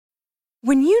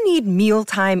When you need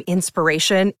mealtime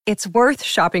inspiration, it's worth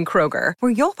shopping Kroger,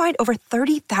 where you'll find over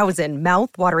 30,000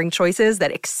 mouth-watering choices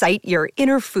that excite your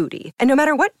inner foodie. And no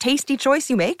matter what tasty choice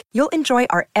you make, you'll enjoy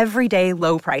our everyday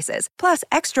low prices, plus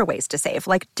extra ways to save,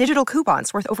 like digital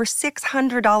coupons worth over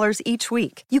 $600 each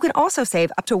week. You can also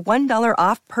save up to $1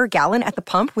 off per gallon at the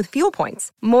pump with fuel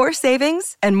points. More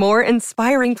savings and more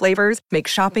inspiring flavors make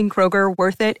shopping Kroger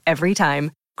worth it every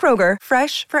time. Kroger,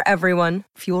 fresh for everyone.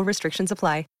 Fuel restrictions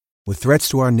apply. With threats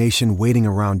to our nation waiting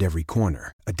around every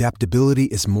corner, adaptability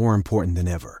is more important than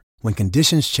ever. When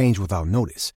conditions change without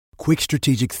notice, quick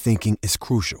strategic thinking is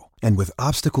crucial. And with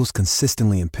obstacles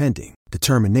consistently impending,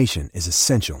 determination is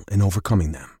essential in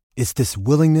overcoming them. It's this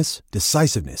willingness,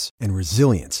 decisiveness, and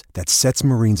resilience that sets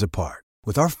Marines apart.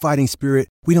 With our fighting spirit,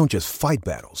 we don't just fight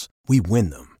battles, we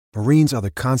win them. Marines are the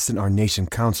constant our nation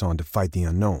counts on to fight the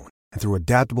unknown. And through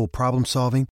adaptable problem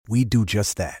solving, we do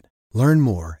just that. Learn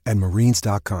more at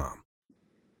marines.com.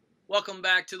 Welcome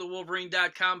back to the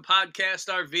Wolverine.com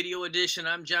podcast, our video edition.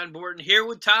 I'm John Borton here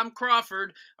with Tom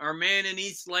Crawford, our man in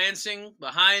East Lansing,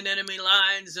 behind enemy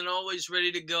lines and always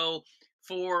ready to go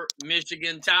for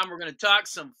Michigan. Tom, we're going to talk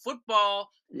some football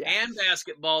and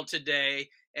basketball today,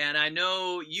 and I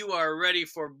know you are ready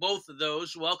for both of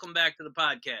those. Welcome back to the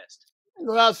podcast.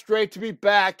 Well, it's great to be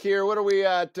back here. What are we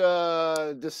at?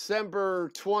 December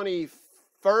 21st?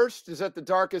 Is that the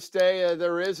darkest day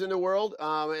there is in the world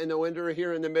in the winter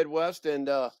here in the Midwest? And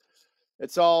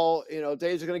it's all,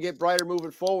 days are going to get brighter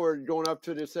moving forward, going up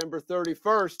to December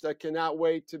 31st. I cannot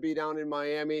wait to be down in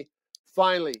Miami.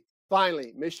 Finally,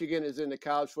 Michigan is in the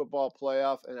college football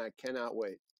playoff, and I cannot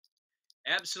wait.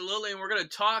 Absolutely, and we're going to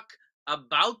talk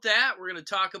about that. We're going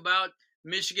to talk about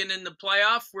Michigan in the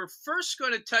playoff. We're first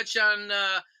going to touch on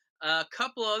a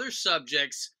couple other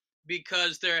subjects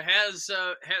because there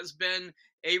has been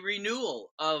a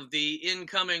renewal of the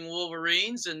incoming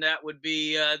Wolverines, and that would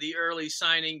be the early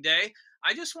signing day.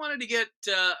 I just wanted to get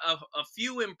a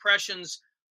few impressions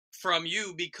from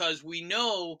you because we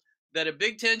know that a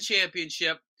Big Ten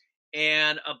championship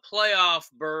and a playoff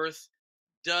berth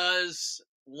does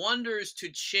wonders to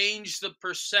change the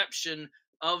perception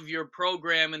of your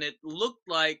program, and it looked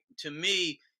like, to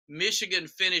me, Michigan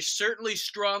finished certainly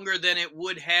stronger than it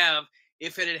would have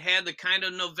if it had had the kind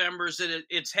of Novembers that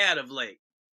it's had of late.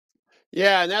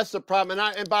 Yeah, and that's the problem.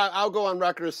 And I'll go on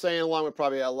record as saying, along with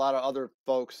probably a lot of other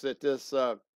folks, that this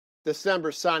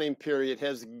December signing period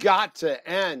has got to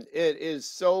end. It is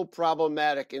so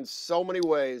problematic in so many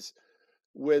ways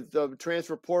with the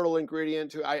transfer portal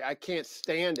ingredient. I can't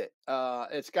stand it.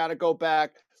 It's got to go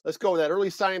back. Let's go with that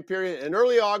early signing period in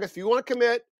early August. If you want to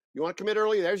commit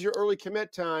early, there's your early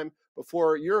commit time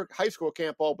before your high school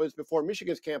camp opens, before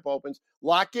Michigan's camp opens.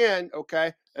 Lock in,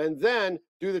 okay? And then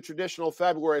do the traditional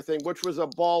February thing, which was a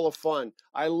ball of fun.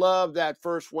 I love that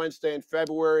first Wednesday in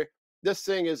February. This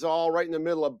thing is all right in the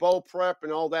middle of bowl prep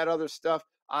and all that other stuff.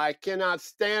 I cannot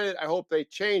stand it. I hope they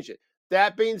change it.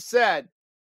 That being said,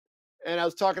 and I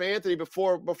was talking to Anthony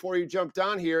before you jumped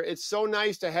on here, it's so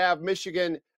nice to have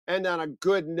Michigan end on a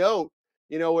good note,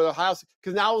 with a house,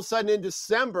 because now all of a sudden in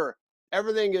December,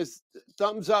 everything is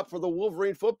thumbs up for the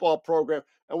Wolverine football program.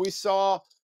 And we saw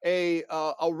a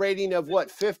rating of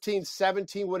 15,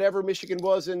 17, whatever Michigan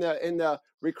was in the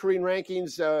recruiting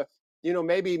rankings,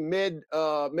 maybe mid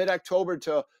October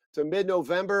to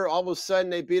mid-November. All of a sudden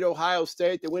they beat Ohio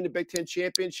State. They win the Big Ten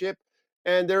championship,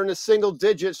 and they're in the single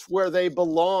digits where they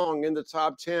belong in the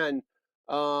top 10.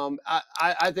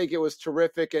 I think it was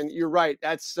terrific. And you're right.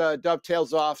 That's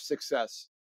dovetails off success.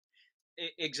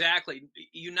 Exactly.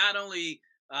 You not only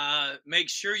make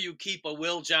sure you keep a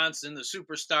Will Johnson, the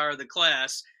superstar of the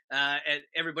class, and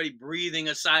everybody breathing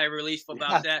a sigh of relief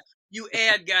about that. You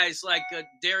add guys like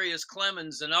Darius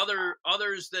Clemens and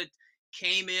others that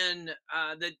came in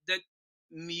that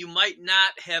you might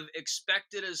not have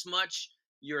expected as much.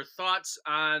 Your thoughts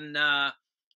on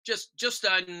just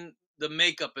on the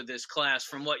makeup of this class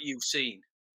from what you've seen?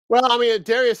 Well, I mean,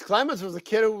 Darius Clemens was a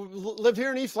kid who lived here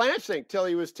in East Lansing till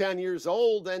he was 10 years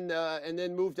old, and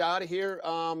then moved out of here.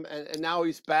 And now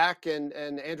he's back, and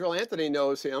Andrew Anthony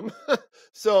knows him,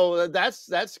 so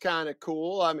that's kind of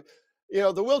cool. I mean,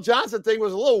 the Will Johnson thing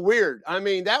was a little weird. I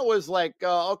mean, that was like,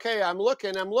 okay, I'm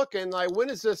looking, like,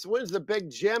 when's the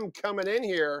big gem coming in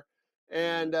here,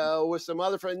 and with some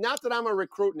other friends. Not that I'm a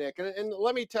recruit, Nick, and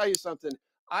let me tell you something.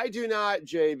 I do not,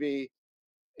 JB,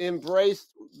 embrace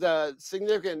the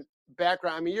significant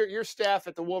background. I mean, your staff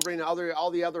at the Wolverine,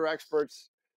 all the other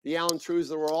experts, the Alan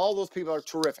Trues, all those people are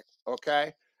terrific,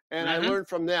 okay? And I learned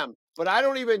from them. But I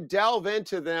don't even delve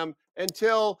into them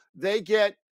until they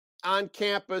get on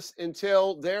campus,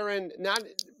 until they're in, not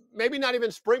maybe not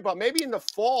even spring ball, maybe in the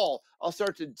fall, I'll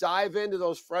start to dive into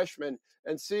those freshmen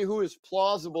and see who is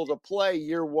plausible to play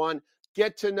year one,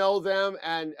 get to know them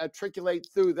and matriculate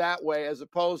through that way, as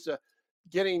opposed to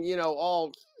getting,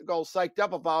 all psyched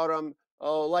up about them.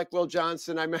 Oh, like Will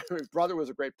Johnson. I remember his brother was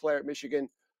a great player at Michigan,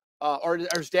 or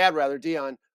his dad rather,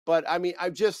 Dion. But I mean,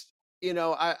 I'm just,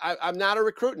 I'm not a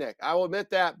recruit, Nick. I will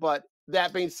admit that. But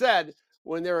that being said,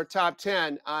 when they're a top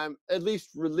 10, I'm at least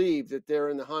relieved that they're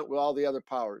in the hunt with all the other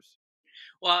powers.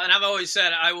 Well, and I've always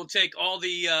said I will take all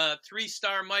the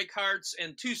 3-star Mike Harts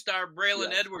and 2-star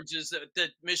Braylon Edwardses that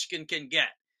Michigan can get,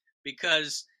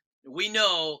 because we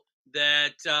know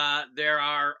that there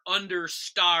are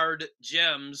understarred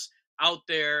gems out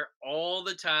there all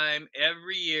the time,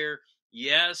 every year.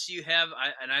 Yes, you have,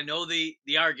 and I know the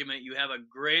argument, you have a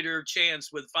greater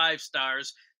chance with 5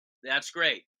 stars. That's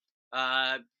great.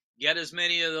 Get as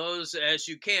many of those as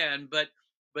you can, but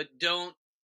don't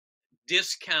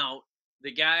discount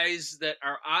the guys that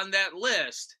are on that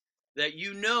list, that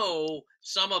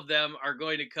some of them are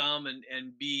going to come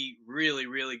and be really,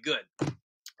 really good.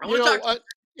 Real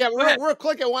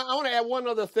quick, I want to add one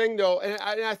other thing, though, and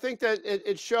I think that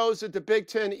it shows that the Big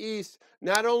Ten East,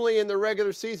 not only in the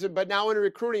regular season, but now in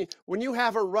recruiting, when you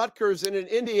have a Rutgers and an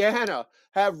Indiana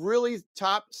have really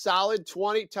top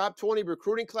 20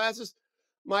 recruiting classes,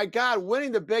 my God,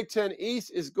 winning the Big Ten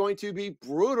East is going to be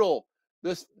brutal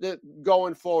this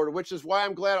going forward, which is why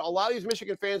I'm glad a lot of these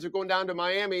Michigan fans are going down to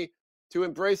Miami to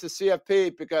embrace the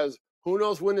CFP, because who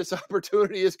knows when this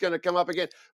opportunity is going to come up again,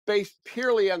 based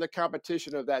purely on the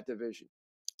competition of that division.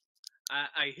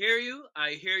 I hear you.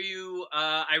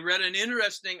 I read an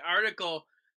interesting article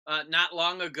not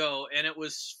long ago, and it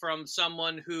was from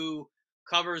someone who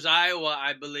covers Iowa,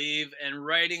 I believe, and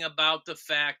writing about the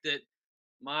fact that,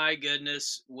 my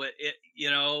goodness,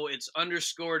 it's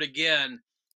underscored again.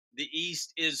 The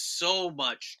East is so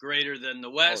much greater than the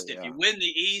West. Oh, yeah. If you win the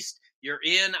East, you're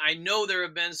in. I know there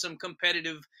have been some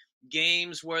competitive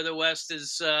games where the West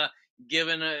is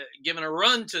given a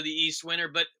run to the East winner,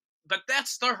 but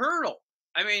that's the hurdle.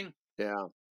 I mean, yeah,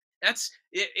 that's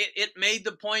it. It made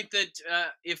the point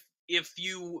that if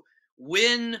you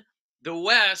win the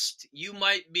West, you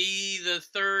might be the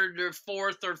 3rd or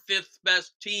 4th or 5th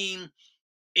best team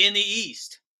in the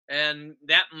East, and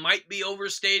that might be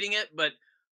overstating it, but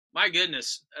my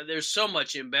goodness, there's so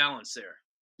much imbalance there.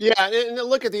 Yeah, and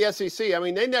look at the SEC. I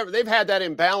mean, they've had that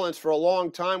imbalance for a long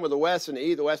time with the West and the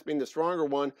East, the West being the stronger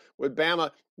one with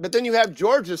Bama. But then you have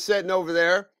Georgia sitting over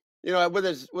there, with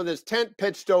his tent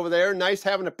pitched over there, nice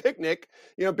having a picnic,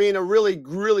 being a really,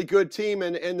 really good team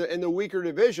in the weaker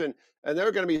division. And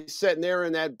they're going to be sitting there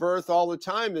in that berth all the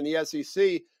time in the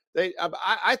SEC.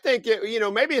 I think,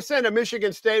 maybe you send a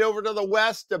Michigan State over to the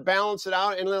West to balance it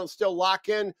out, and they'll still lock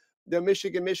in the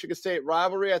Michigan State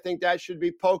rivalry. I think that should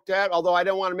be poked at, although I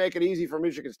don't want to make it easy for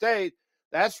Michigan State.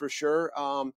 That's for sure.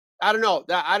 I don't know.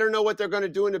 I don't know what they're going to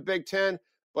do in the Big Ten,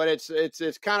 but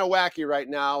it's kind of wacky right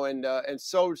now, and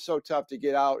so tough to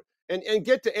get out and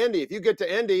get to Indy. If you get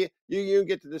to Indy, you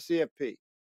get to the CFP.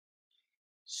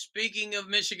 Speaking of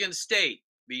Michigan State,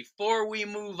 before we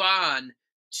move on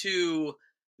to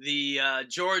the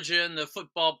Georgia and the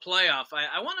football playoff,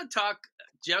 I want to talk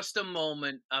just a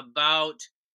moment about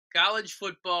college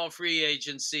football free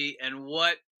agency and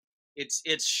what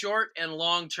its short and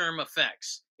long-term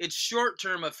effects. Its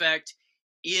short-term effect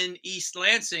in East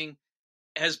Lansing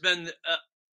has been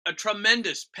a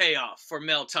tremendous payoff for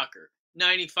Mel Tucker,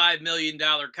 $95 million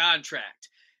contract,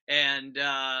 and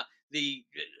the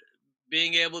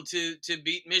being able to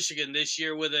beat Michigan this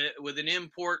year with an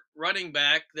import running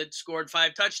back that scored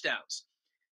 5 touchdowns.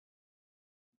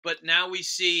 But now we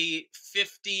see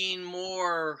 15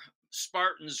 more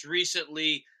Spartans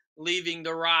recently leaving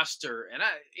the roster, and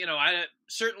I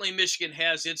certainly Michigan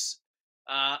has its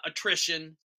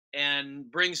attrition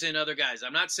and brings in other guys.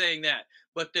 I'm not saying that,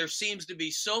 but there seems to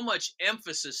be so much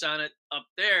emphasis on it up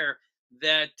there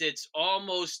that it's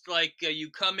almost like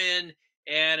you come in,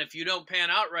 and if you don't pan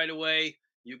out right away,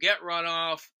 you get run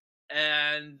off,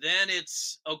 and then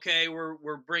it's okay.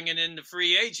 We're bringing in the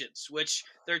free agents, which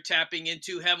they're tapping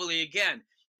into heavily again.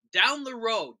 Down the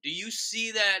road, do you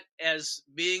see that as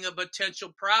being a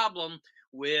potential problem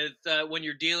with when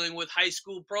you're dealing with high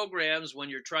school programs, when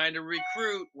you're trying to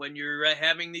recruit, when you're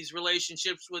having these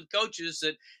relationships with coaches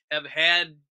that have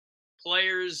had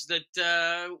players that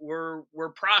were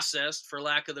processed, for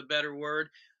lack of the better word?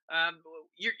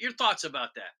 Your thoughts about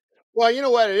that? Well, you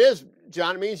know what it is,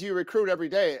 John. It means you recruit every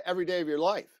day of your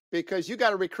life, because you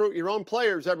got to recruit your own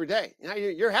players every day.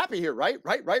 You're happy here, right?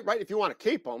 If you want to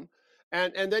keep them.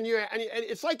 And then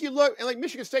it's like you look, and like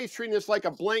Michigan State's treating this like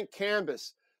a blank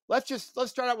canvas.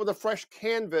 let's start out with a fresh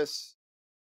canvas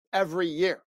every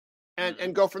year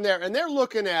and go from there. And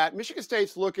Michigan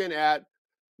State's looking at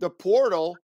the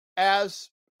portal as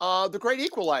the great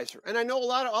equalizer. And I know a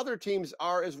lot of other teams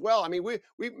are as well. I mean, we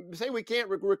say we can't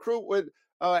recruit with,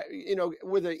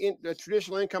 with a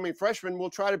traditional incoming freshman. We'll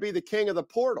try to be the king of the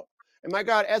portal. And my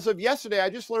God, as of yesterday, I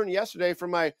just learned yesterday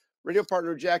from my radio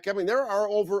partner, Jack Ebbing, there are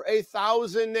over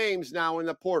 1,000 names now in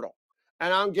the portal.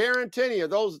 And I'm guaranteeing you,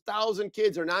 those 1,000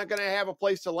 kids are not going to have a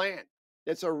place to land.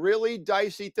 It's a really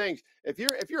dicey thing. If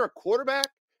you're a quarterback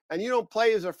and you don't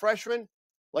play as a freshman,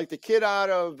 like the kid out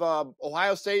of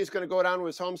Ohio State is going to go down to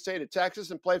his home state of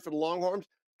Texas and play for the Longhorns,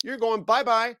 you're going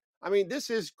bye-bye. I mean, this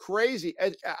is crazy.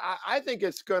 I think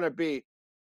it's going to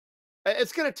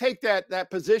take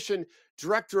that position,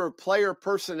 director of player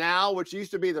personnel, which used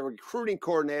to be the recruiting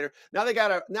coordinator. Now they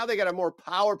got a more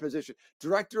power position,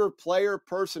 director of player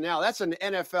personnel. That's an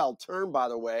NFL term, by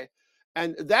the way.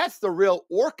 And that's the real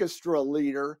orchestra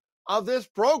leader of this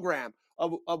program,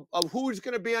 of who's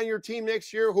going to be on your team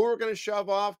next year, who are going to shove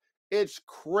off. It's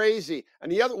crazy.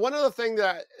 And one other thing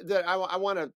that I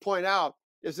want to point out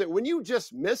is that when you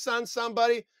just miss on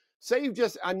somebody, say you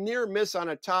just a near miss on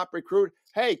a top recruit,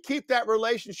 hey, keep that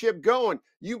relationship going.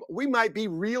 We might be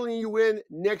reeling you in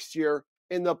next year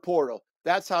in the portal.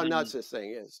 That's how nuts this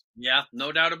thing is. Yeah,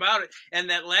 no doubt about it. And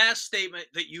that last statement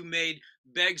that you made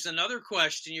begs another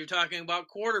question. You're talking about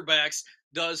quarterbacks.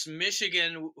 Does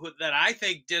Michigan, that I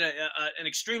think did an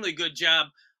extremely good job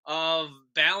of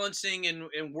balancing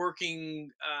and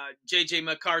working J.J.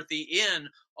 McCarthy in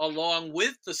along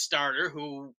with the starter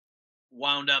who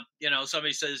wound up,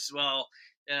 somebody says, well,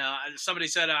 somebody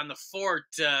said on the fort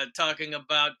talking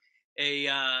about a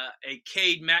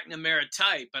Cade McNamara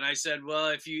type, and I said, well,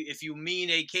 if you mean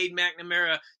a Cade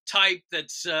McNamara type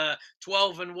that's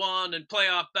 12-1 and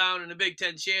playoff bound and a Big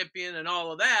Ten champion and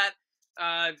all of that,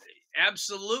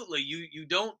 absolutely, you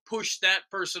don't push that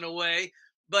person away,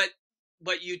 but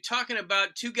you're talking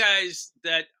about two guys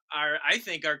that I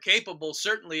think are capable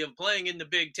certainly of playing in the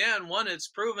Big Ten. One has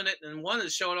proven it, and one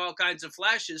has shown all kinds of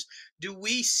flashes. Do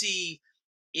we see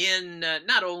in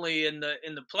not only in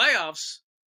the playoffs,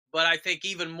 but I think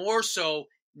even more so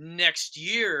next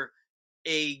year,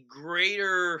 a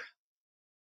greater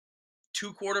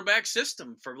two quarterback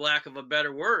system, for lack of a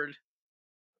better word?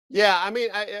 Yeah, I mean,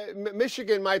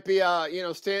 Michigan might be a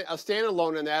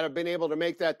standalone in that, of being able to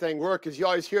make that thing work, because you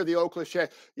always hear the old cliche.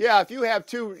 Yeah, if you have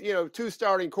two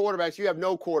starting quarterbacks, you have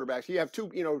no quarterbacks. You have two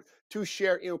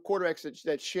quarterbacks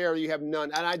that share, you have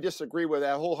none. And I disagree with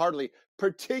that wholeheartedly,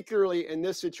 particularly in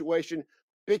this situation,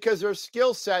 because their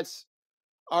skill sets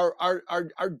are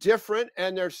different,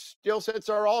 and their skill sets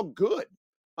are all good.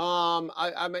 I'm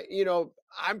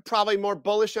probably more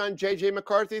bullish on J.J.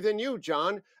 McCarthy than you,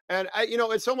 John. And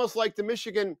it's almost like the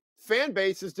Michigan fan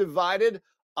base is divided,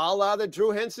 a la the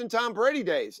Drew Henson, Tom Brady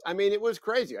days. I mean, it was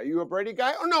crazy. Are you a Brady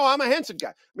guy? Oh no, I'm a Henson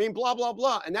guy. I mean, blah blah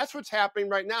blah. And that's what's happening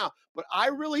right now. But I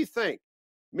really think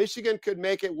Michigan could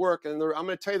make it work, and I'm going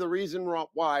to tell you the reason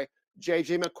why.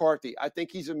 J.J. McCarthy. I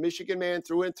think he's a Michigan man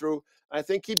through and through. I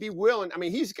think he'd be willing. I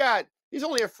mean, he's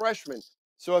only a freshman.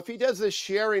 So if he does the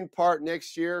sharing part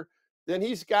next year, then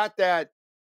he's got that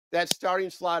starting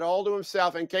slot all to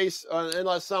himself in case,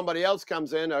 unless somebody else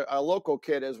comes in, a local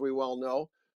kid, as we well know,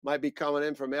 might be coming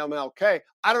in from MLK.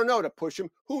 I don't know, to push him.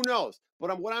 Who knows?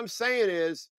 But what I'm saying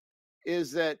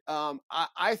is that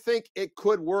I think it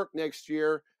could work next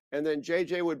year, and then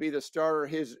JJ would be the starter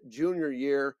his junior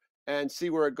year, and see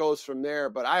where it goes from there.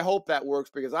 But I hope that works,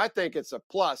 because I think it's a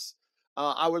plus.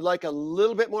 I would like a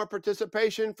little bit more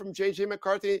participation from J.J.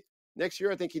 McCarthy next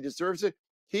year. I think he deserves it.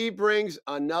 He brings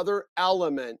another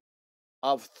element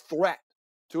of threat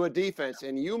to a defense,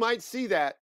 and you might see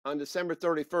that on December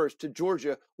 31st to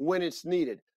Georgia when it's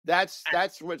needed. That's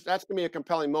going to be a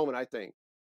compelling moment, I think.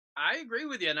 I agree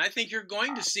with you, and I think you're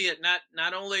going to see it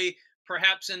not only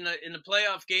perhaps in the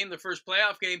playoff game, the first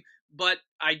playoff game, but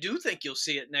I do think you'll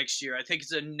see it next year. I think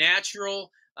it's a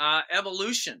natural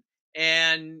evolution.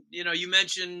 And, you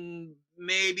mentioned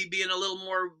maybe being a little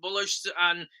more bullish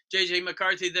on J.J.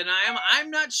 McCarthy than I am. I'm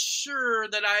not sure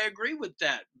that I agree with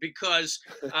that, because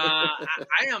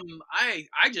I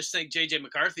just think J.J.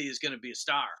 McCarthy is going to be a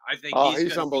star. I think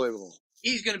he's unbelievable.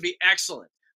 He's going to be excellent.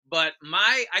 But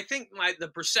I think the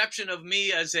perception of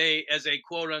me as a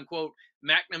quote unquote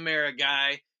McNamara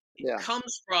guy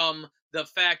comes from the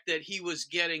fact that he was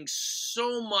getting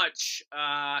so much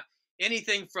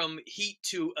anything from heat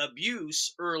to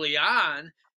abuse early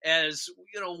on. As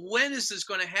when is this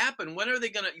going to happen? When are they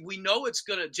going to? We know it's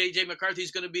going to. J.J.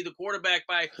 McCarthy's going to be the quarterback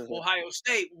by Ohio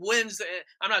State.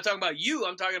 I'm not talking about you.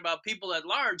 I'm talking about people at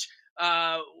large.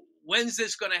 when's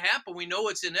this going to happen? We know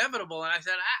it's inevitable. And I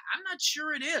said, I'm not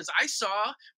sure it is. I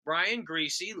saw Brian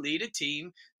Griese lead a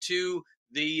team to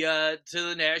the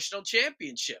national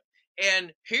championship.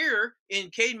 And here in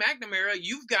Cade McNamara,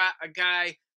 you've got a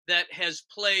guy that has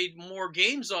played more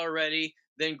games already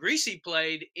than Griese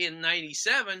played in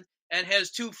 '97 and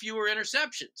has 2 fewer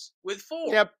interceptions with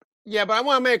 4. Yep. Yeah, but I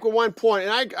want to make one point,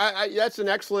 and I that's an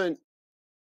excellent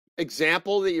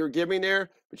example that you're giving there.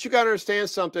 But you got to understand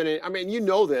something. I mean, you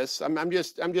know this. I'm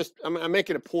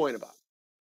making a point about it.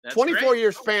 That's 24 great.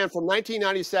 years span from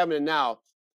 1997 and now,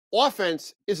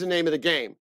 offense is the name of the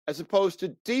game, as opposed to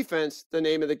defense, the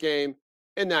name of the game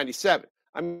in '97.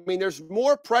 I mean, there's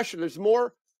more pressure, there's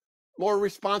more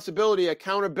responsibility,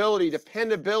 accountability,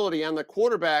 dependability on the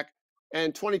quarterback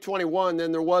in 2021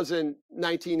 than there was in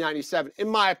 1997, in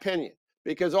my opinion.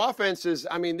 Because offenses,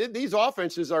 I mean, these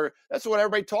offenses that's what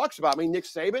everybody talks about. I mean, Nick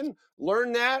Saban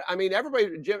learned that. I mean,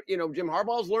 everybody, Jim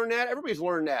Harbaugh's learned that. Everybody's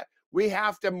learned that. We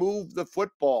have to move the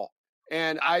football.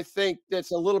 And I think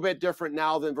that's a little bit different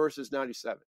now than versus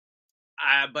 '97.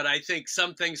 But I think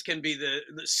some things can be the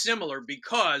similar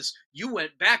because you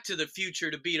went back to the future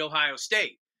to beat Ohio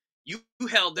State. You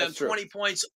held them 20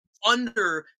 points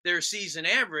under their season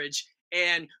average,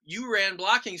 and you ran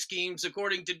blocking schemes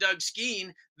according to Doug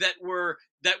Skeen that were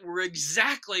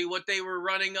exactly what they were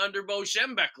running under Bo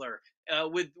Schembechler,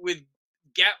 with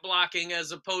gap blocking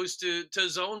as opposed to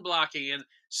zone blocking. And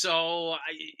so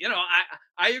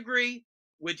I agree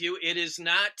with you. It is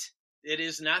not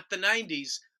the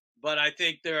 '90s, but I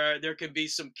think there can be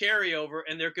some carryover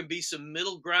and there can be some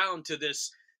middle ground to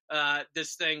this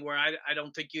thing where I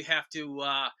don't think you have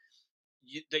to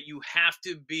you have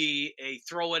to be a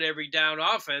throw it every down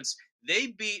offense. They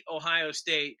beat Ohio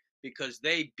State because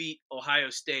they beat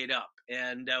Ohio State up.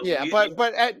 And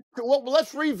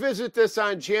let's revisit this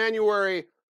on January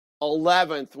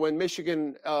 11th when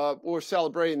Michigan were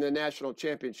celebrating the national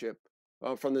championship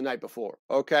from the night before.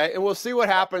 Okay, and we'll see what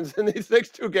happens in these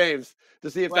next 2 games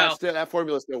to see if that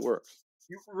formula still works.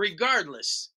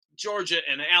 Regardless, Georgia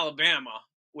and Alabama,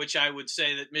 which I would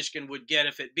say that Michigan would get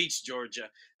if it beats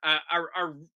Georgia,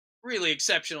 are really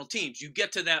exceptional teams. You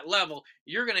get to that level,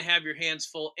 you're going to have your hands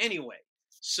full anyway.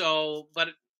 So, but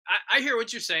I hear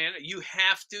what you're saying. You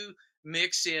have to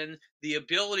mix in the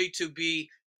ability to be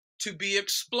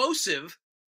explosive,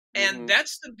 and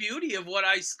that's the beauty of what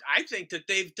I think that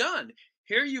they've done.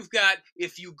 Here you've got,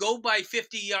 if you go by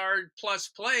 50-yard plus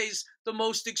plays, the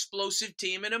most explosive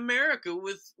team in America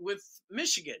with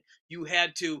Michigan. You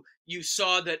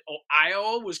saw that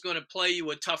Iowa was going to play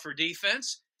you a tougher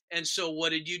defense. And so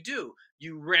what did you do?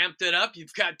 You ramped it up.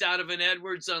 You've got Donovan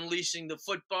Edwards unleashing the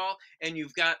football, and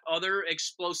you've got other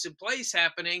explosive plays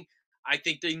happening. I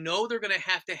think they know they're going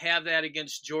to have that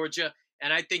against Georgia.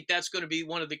 And I think that's going to be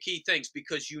one of the key things,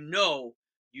 because you know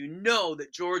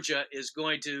that Georgia is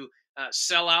going to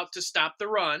sell out to stop the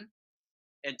run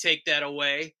and take that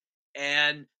away.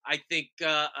 And I think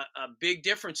a big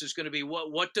difference is going to be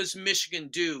what does Michigan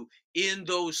do in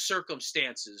those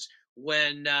circumstances?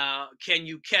 When can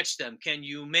you catch them? Can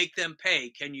you make them pay?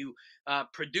 Can you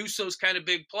produce those kind of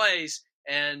big plays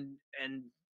and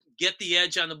get the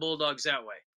edge on the Bulldogs that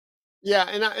way? Yeah,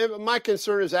 and my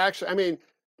concern is actually, I mean,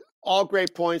 all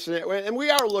great points, and we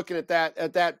are looking at that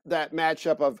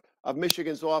matchup of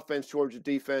Michigan's offense, Georgia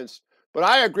defense. But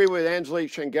I agree with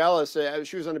Angelique Shengelis.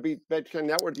 She was on the Beat Betkin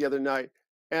Network the other night,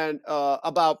 and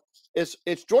about it's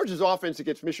Georgia's offense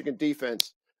against Michigan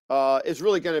defense is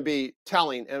really going to be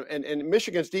telling, and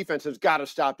Michigan's defense has got to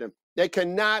stop them. They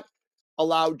cannot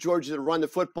allow Georgia to run the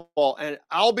football. And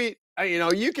I'll be,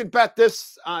 you can bet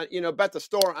this, bet the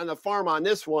store on the farm on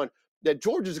this one, that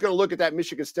Georgia's going to look at that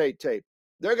Michigan State tape.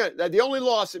 The only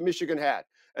loss that Michigan had,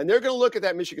 and they're going to look at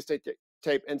that Michigan State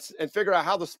tape and figure out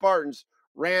how the Spartans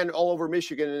ran all over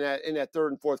Michigan in that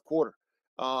third and fourth quarter.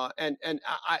 With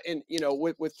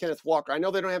Kenneth Walker, I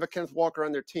know they don't have a Kenneth Walker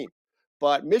on their team,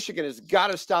 but Michigan has got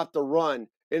to stop the run.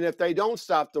 And if they don't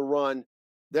stop the run,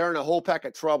 they're in a whole pack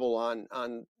of trouble on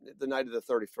the night of the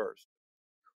 31st.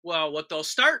 Well, what they'll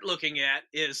start looking at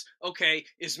is, okay,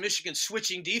 is Michigan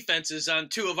switching defenses on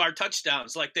 2 of our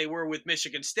touchdowns like they were with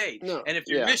Michigan State? No, and if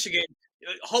you're Michigan,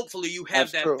 hopefully you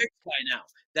have that fixed by now.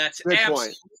 That's good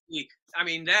absolutely point. I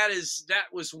mean, that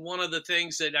was one of the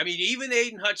things that, I mean, even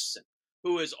Aiden Hutchinson,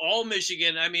 who is all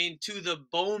Michigan, I mean, to the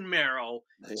bone marrow,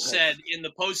 said in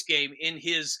the postgame, in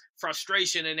his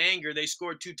frustration and anger, they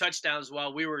scored 2 touchdowns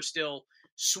while we were still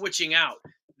switching out.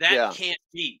 That can't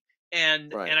be.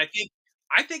 And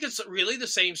I think it's really the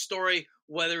same story,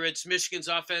 whether it's Michigan's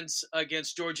offense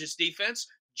against Georgia's defense,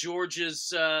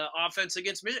 Georgia's offense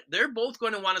against Michigan. They're both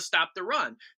going to want to stop the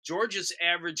run. Georgia's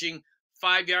averaging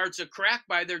 5 yards a crack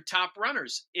by their top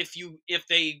runners. If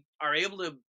they are able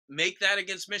to make that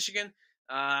against Michigan,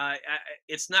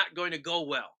 it's not going to go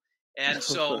well. And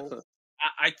so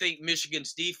I think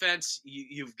Michigan's defense,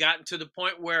 you've gotten to the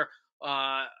point where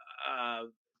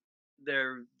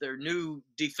their new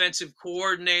defensive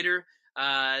coordinator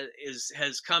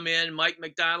has come in, Mike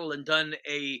McDonald, and done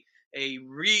a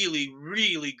really,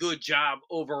 really good job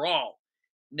overall.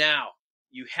 Now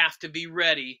you have to be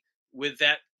ready with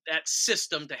that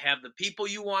system to have the people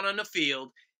you want on the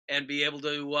field and be able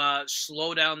to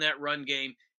slow down that run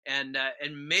game and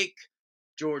make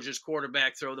Georgia's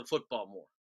quarterback throw the football more.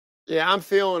 Yeah, I'm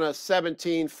feeling a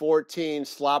 17-14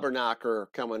 slobber knocker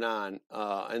coming on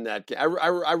in that game.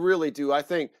 I really do. I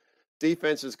think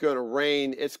defense is going to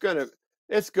reign. It's going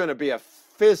to be a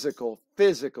physical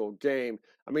game.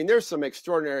 I mean, there's some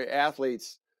extraordinary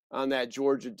athletes on that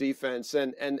Georgia defense,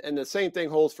 and the same thing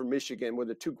holds for Michigan with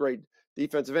the two great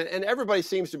defensive end, and everybody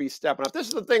seems to be stepping up. This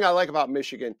is the thing I like about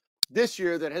Michigan this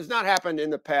year that has not happened in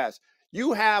the past.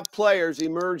 You have players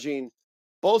emerging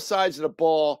both sides of the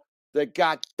ball that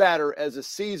got better as the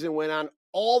season went on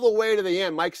all the way to the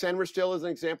end. Mike Senderstill is an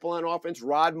example on offense.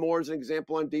 Rod Moore is an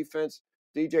example on defense.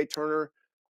 DJ Turner.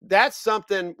 That's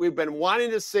something we've been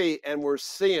wanting to see, and we're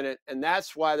seeing it, and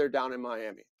that's why they're down in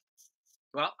Miami.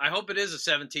 Well, I hope it is a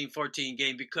 17-14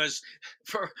 game because,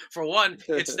 for one,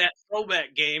 it's that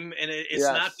throwback game, and it's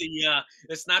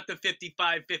not the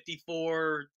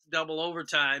 55-54 double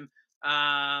overtime,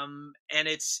 and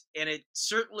it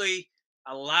certainly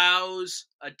allows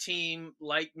a team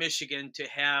like Michigan to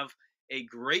have a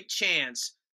great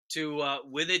chance to,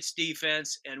 with its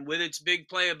defense and with its big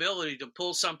playability, to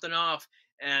pull something off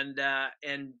and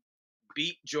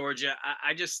beat Georgia.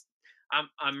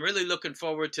 I'm really looking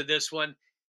forward to this one.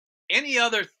 Any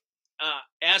other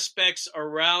aspects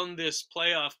around this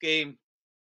playoff game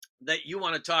that you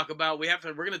want to talk about? We're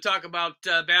going to talk about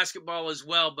basketball as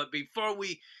well, but before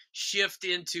we shift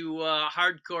into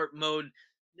hardcourt mode,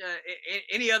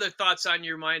 any other thoughts on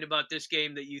your mind about this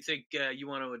game that you think you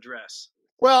want to address?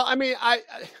 Well, I mean,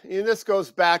 this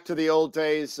goes back to the old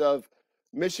days of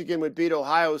Michigan would beat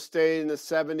Ohio State in the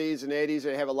 70s and 80s.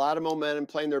 They have a lot of momentum,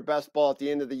 playing their best ball at the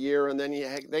end of the year, and then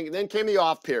came the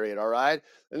off period. All right,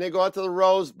 and they go out to the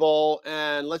Rose Bowl,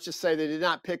 and let's just say they did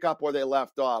not pick up where they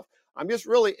left off. I'm just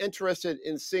really interested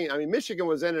in seeing. I mean, Michigan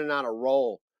was in and on a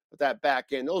roll with that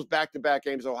back end. Those back-to-back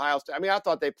games, Ohio State. I mean, I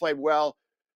thought they played well.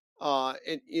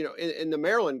 In the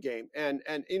Maryland game, and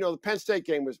the Penn State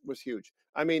game was huge.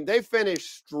 I mean, they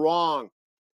finished strong,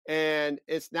 and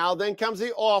it's now then comes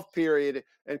the off period,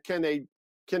 and can they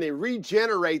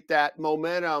regenerate that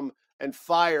momentum and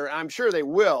fire? I'm sure they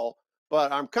will,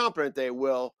 but I'm confident they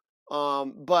will.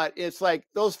 But it's like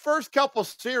those first couple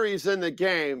series in the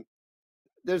game,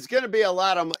 there's going to be a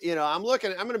lot of, I'm going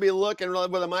to be looking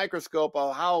with a microscope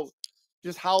of how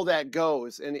that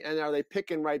goes, and are they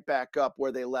picking right back up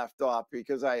where they left off?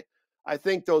 Because I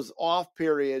think those off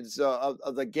periods of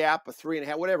the gap of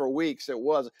 3.5 whatever weeks it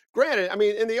was. Granted, I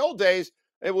mean, in the old days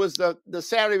it was the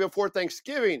Saturday before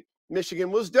Thanksgiving. Michigan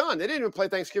was done. They didn't even play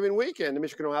Thanksgiving weekend, the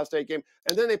Michigan Ohio State game,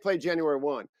 and then they played January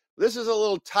 1. This is a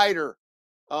little tighter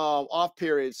off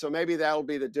period, so maybe that'll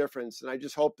be the difference. And I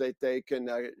just hope that they can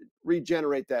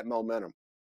regenerate that momentum.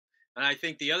 And I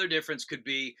think the other difference could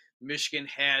be Michigan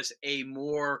has a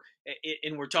more,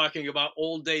 and we're talking about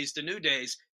old days to new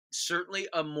days, certainly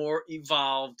a more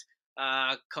evolved,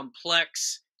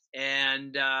 complex,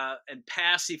 and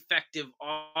pass-effective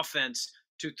offense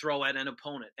to throw at an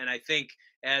opponent. And I think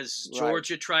as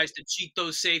Georgia tries to cheat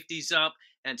those safeties up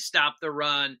and stop the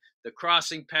run, the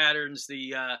crossing patterns,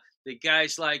 the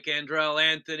guys like Andrell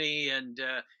Anthony and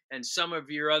some of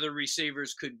your other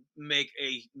receivers could make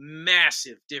a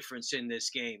massive difference in this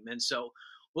game. And so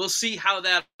we'll see how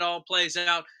that all plays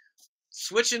out.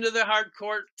 Switching to the hard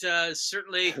court,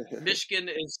 certainly Michigan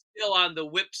is still on the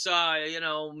whipsaw.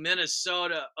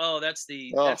 Minnesota. That's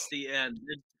the end.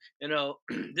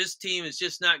 This team is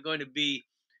just not going to be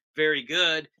very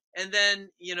good. And then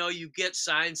you get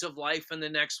signs of life in the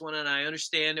next one. And I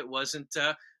understand it wasn't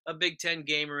a Big Ten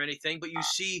game or anything, but you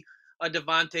see a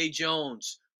Devontae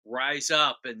Jones rise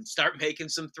up and start making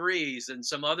some threes, and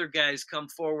some other guys come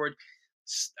forward.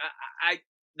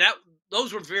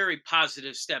 Those were very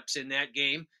positive steps in that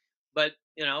game, but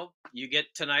you get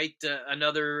tonight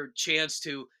another chance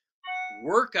to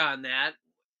work on that.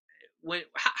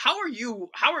 How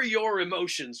are your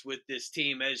emotions with this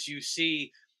team as you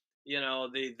see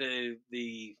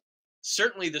the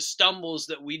certainly the stumbles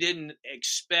that we didn't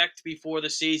expect before the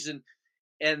season,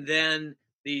 and then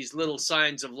these little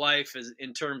signs of life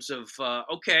in terms of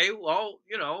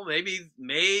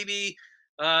maybe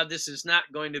this is not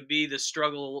going to be the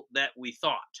struggle that we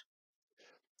thought.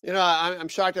 I'm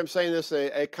shocked I'm saying this.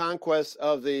 A conquest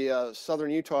of the Southern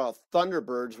Utah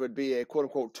Thunderbirds would be a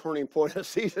quote-unquote turning point of the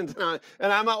season.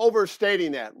 And I'm not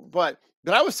overstating that. But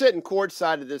I was sitting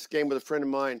courtside of this game with a friend of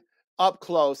mine up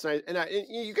close. And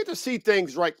you get to see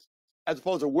things right as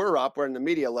opposed to we're in the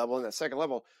media level, in that second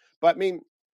level. But, I mean,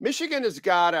 Michigan has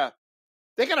got to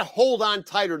 – they got to hold on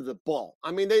tighter to the ball.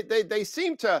 I mean, they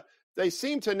seem to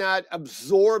not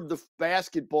absorb the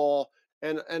basketball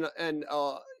and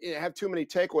have too many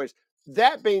takeaways.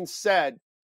 That being said,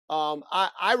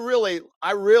 I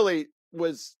really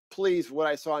was pleased with what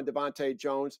I saw in Devontae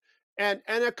Jones and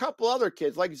a couple other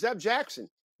kids like Zeb Jackson.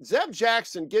 Zeb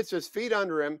Jackson gets his feet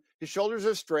under him, his shoulders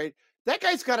are straight. That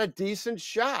guy's got a decent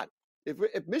shot.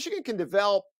 If Michigan can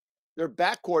develop their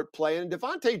backcourt play, and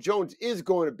Devontae Jones is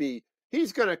going to be,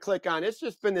 he's going to click on. It's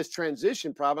just been this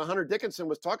transition problem. Hunter Dickinson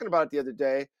was talking about it the other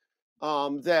day.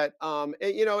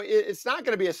 It's not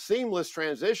going to be a seamless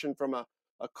transition from a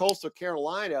Coastal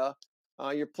Carolina.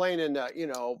 You're playing in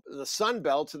the Sun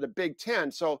Belt to the Big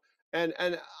Ten. So,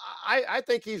 and I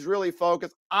think he's really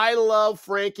focused. I love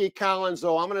Frankie Collins,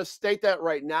 though. I'm going to state that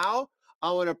right now.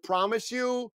 I'm going to promise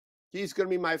you he's going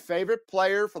to be my favorite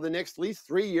player for the next at least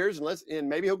 3 years, and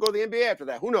maybe he'll go to the NBA after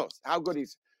that. Who knows how good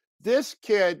he's. This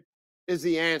kid is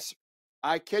the answer.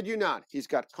 I kid you not. He's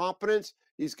got confidence.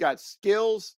 He's got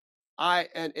skills.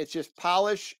 And it's just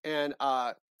polish, and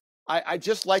I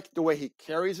just like the way he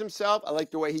carries himself. I like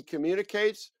the way he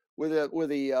communicates with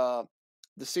the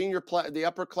the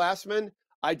upperclassmen.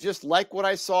 I just like what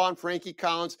I saw in Frankie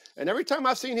Collins, and every time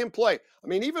I've seen him play, I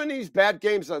mean, even in these bad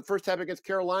games, the first half against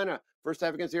Carolina, first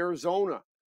half against Arizona,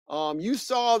 you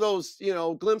saw those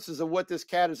glimpses of what this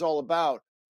cat is all about.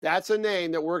 That's a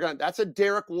name that that's a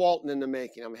Derek Walton in the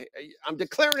making. I'm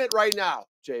declaring it right now,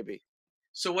 JB.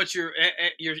 So what you're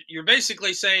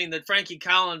basically saying that Frankie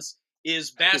Collins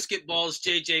is basketball's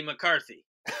JJ McCarthy.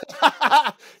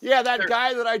 Yeah, that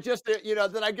guy that I just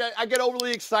that I get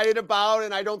overly excited about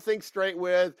and I don't think straight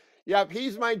with. Yep,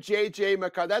 he's my JJ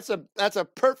McCarthy. That's a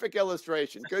perfect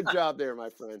illustration. Good job there, my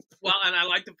friend. Well, and I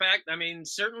like the fact, I mean,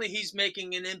 certainly he's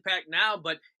making an impact now,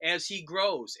 but as he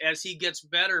grows, as he gets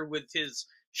better with his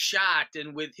shot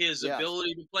and with his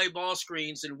ability to play ball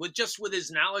screens and with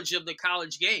his knowledge of the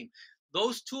college game,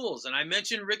 those tools, and I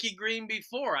mentioned Ricky Green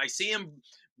before. I see him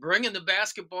bringing the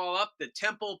basketball up. The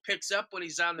tempo picks up when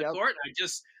he's on the court.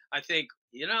 I think,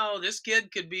 this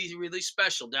kid could be really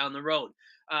special down the road.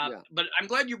 But I'm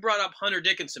glad you brought up Hunter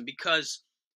Dickinson, because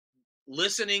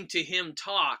listening to him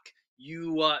talk,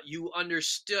 you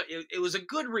understood. It was a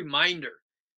good reminder.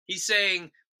 He's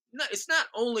saying, no, it's not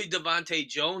only Devontae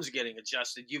Jones getting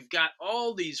adjusted. You've got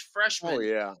all these freshmen. Oh,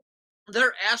 yeah.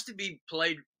 They're asked to be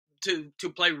played to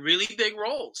play really big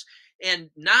roles. And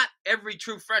not every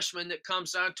true freshman that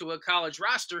comes onto a college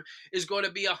roster is going to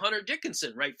be a Hunter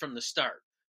Dickinson right from the start.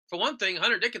 For one thing,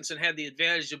 Hunter Dickinson had the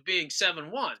advantage of being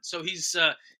 7'1", so he's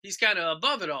kind of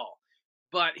above it all.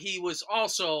 But he was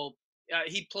also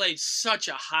he played such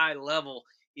a high level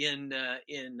in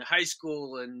high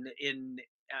school and in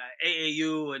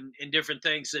AAU and in different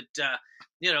things that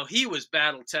he was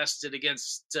battle tested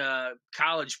against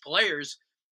college players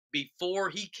before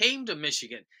he came to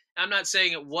Michigan. I'm not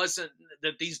saying it wasn't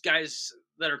that these guys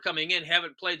that are coming in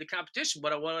haven't played the competition,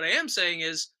 but what I am saying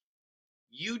is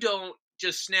you don't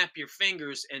just snap your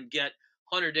fingers and get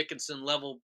Hunter Dickinson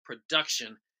level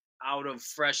production out of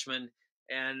freshmen,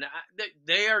 and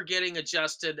they are getting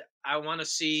adjusted. I want to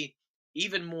see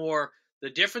even more the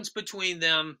difference between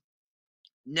them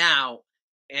now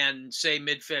and, say,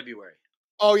 mid-February.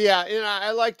 Oh, yeah, and I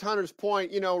liked Hunter's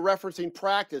point, referencing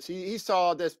practice. He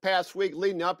saw this past week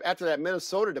leading up after that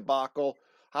Minnesota debacle,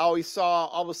 how he saw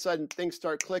all of a sudden things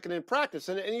start clicking in practice.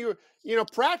 And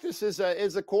practice is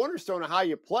a cornerstone of how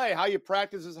you play. How you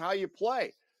practice is how you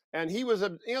play. And he was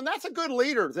that's a good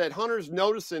leader that Hunter's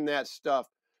noticing that stuff.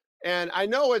 And I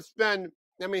know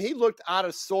he looked out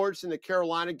of sorts in the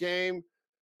Carolina game.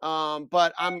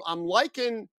 But I'm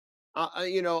liking,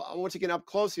 once again up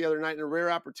close the other night in a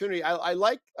rare opportunity. I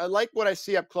like what I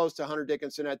see up close to Hunter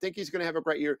Dickinson. I think he's going to have a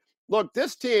great year. Look,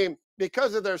 this team,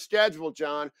 because of their schedule,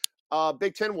 John,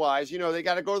 Big Ten wise, they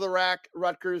got to go to the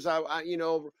Rutgers,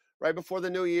 right before the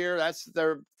new year. That's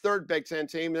their third Big Ten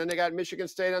team. And then they got Michigan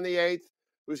State on the 8th,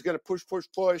 who's going to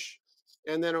push,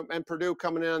 and Purdue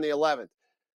coming in on the 11th.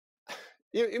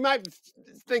 You might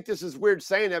think this is weird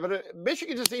saying that, but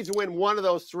Michigan just needs to win one of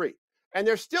those three, and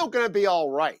they're still going to be all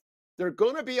right. They're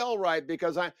going to be all right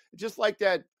because just like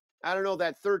that, I don't know,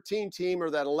 that 13 team or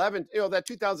that 11, that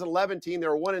 2011 team, they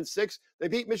were 1-6. They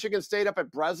beat Michigan State up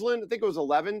at Breslin. I think it was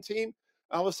 11 team.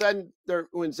 all of a sudden,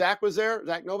 when Zach was there,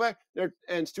 Zach Novak,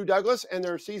 and Stu Douglas, and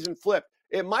their season flipped.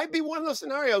 It might be one of those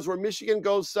scenarios where Michigan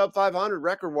goes sub 500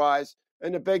 record-wise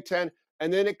in the Big Ten,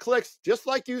 and then it clicks, just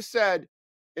like you said,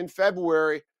 in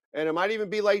February, and it might even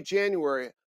be late January.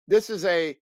 This is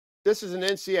an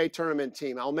NCAA tournament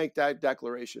team. I'll make that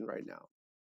declaration right now.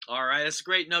 All right, that's a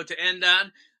great note to end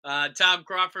on. Tom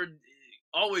Crawford,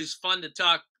 always fun to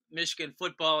talk Michigan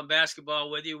football and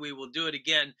basketball with you. We will do it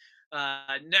again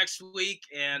next week,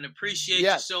 and appreciate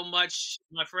you so much,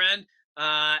 my friend.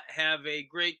 Have a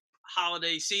great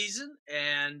holiday season,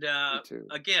 and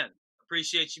again,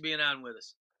 appreciate you being on with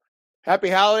us. Happy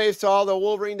holidays to all the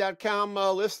Wolverine.com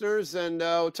listeners, and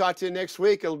we'll talk to you next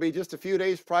week. It'll be just a few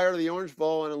days prior to the Orange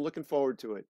Bowl, and I'm looking forward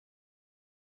to it.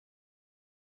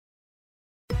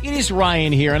 It is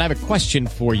Ryan here, and I have a question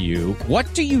for you.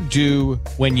 What do you do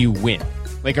when you win?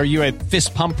 Like, are you a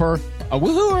fist pumper, a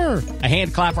woo-hooer, a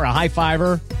hand clapper, a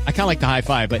high-fiver? I kind of like the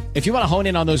high-five, but if you want to hone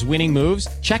in on those winning moves,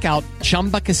 check out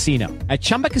Chumba Casino. At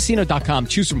ChumbaCasino.com,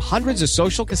 choose from hundreds of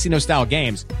social casino-style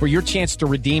games for your chance to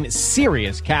redeem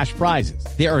serious cash prizes.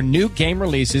 There are new game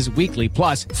releases weekly,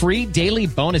 plus free daily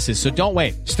bonuses, so don't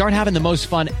wait. Start having the most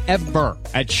fun ever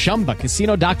at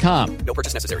ChumbaCasino.com. No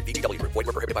purchase necessary. VGW Group. Void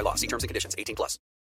where prohibited by law. See terms and conditions. 18+.